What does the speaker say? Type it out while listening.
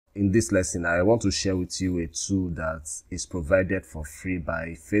in this lesson, I want to share with you a tool that is provided for free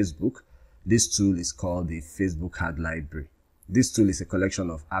by Facebook. This tool is called the Facebook Ad Library. This tool is a collection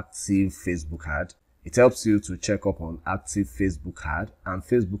of active Facebook ads. It helps you to check up on active Facebook ad, and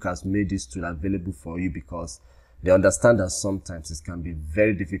Facebook has made this tool available for you because they understand that sometimes it can be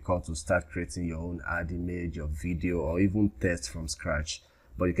very difficult to start creating your own ad image or video or even text from scratch.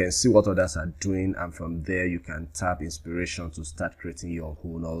 But you can see what others are doing, and from there you can tap inspiration to start creating your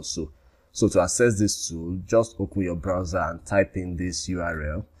own also. So to access this tool, just open your browser and type in this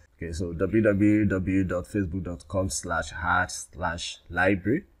URL. Okay, so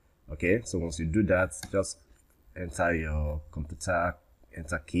www.facebook.com/ad/library. Okay, so once you do that, just enter your computer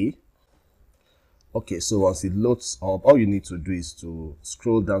enter key. Okay, so once it loads up, all you need to do is to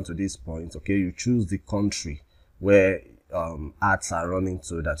scroll down to this point. Okay, you choose the country where ads are running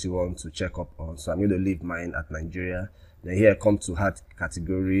to that you want to check up on. So I'm going to leave mine at Nigeria. Then here, come to ad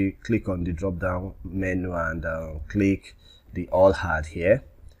category, click on the drop down menu and click the all ad here.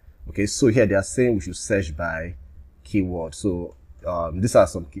 Okay, so here they are saying we should search by keyword. So these are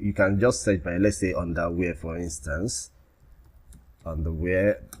some, you can just search by, let's say, underwear, for instance.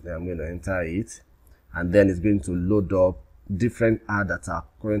 Underwear, then I'm going to enter it, and then it's going to load up different ads that are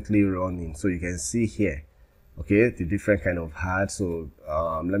currently running. So you can see here, okay, the different kind of ads. So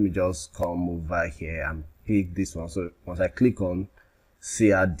let me just come over here and pick this one. So once I click on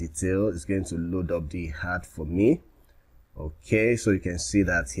see ad detail, it's going to load up the ad for me. Okay, so you can see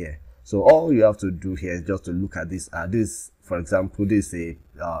that here. So all you have to do here is just to look at this ad. This, for example, this is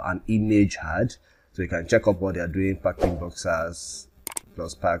an image ad. So you can check up what they are doing, packing boxers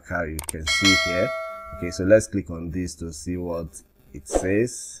plus packer, you can see here. Okay, so let's click on this to see what it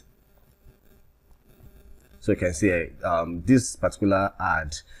says. So you can see this particular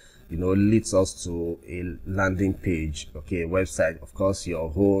ad, you know, leads us to a landing page, okay, a website. Of course,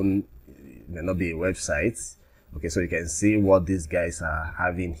 your own may not be a website. Okay, so you can see what these guys are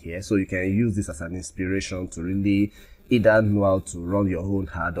having here. So you can use this as an inspiration to really either know how to run your own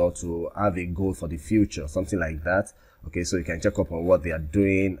ad or to have a goal for the future, something like that. Okay, so you can check up on what they are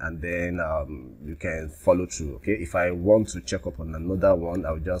doing, and then you can follow through. Okay, if I want to check up on another one,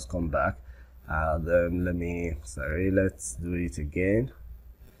 I'll just come back. Then let's do it again.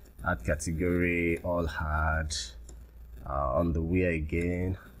 Ad category, all ad, on the way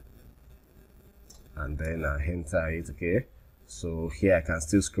again, and then enter it. Okay, so here I can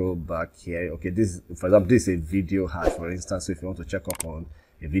still scroll back here. Okay, this, for example, this is a video ad, for instance. So if you want to check up on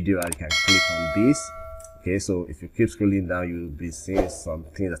a video ad, you can click on this. Okay, so if you keep scrolling down, you'll be seeing some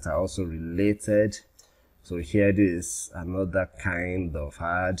things that are also related. So here this is another kind of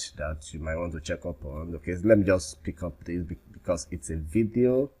ad that you might want to check up on. Okay, so let me just pick up this because it's a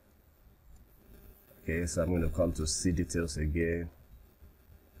video. Okay, so I'm going to come to see details again.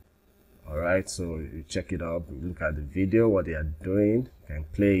 Alright, so you check it up, look at the video, what they are doing. You can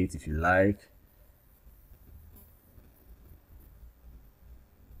play it if you like.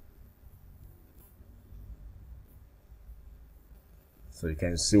 So you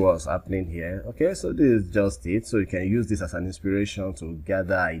can see what's happening here. Okay, so this is just it. So you can use this as an inspiration to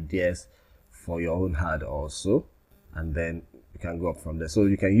gather ideas for your own ad also, and then you can go up from there. So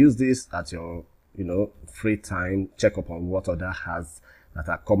you can use this at your, you know, free time, check up on what other ads that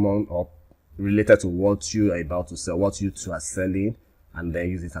are common or related to what you are about to sell, what you two are selling, and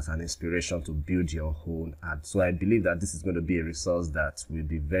then use it as an inspiration to build your own ad. So I believe that this is going to be a resource that will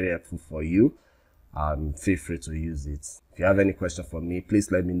be very helpful for you. Feel free to use it. If you have any question for me,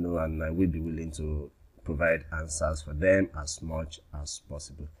 please let me know, and I will be willing to provide answers for them as much as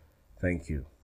possible. Thank you.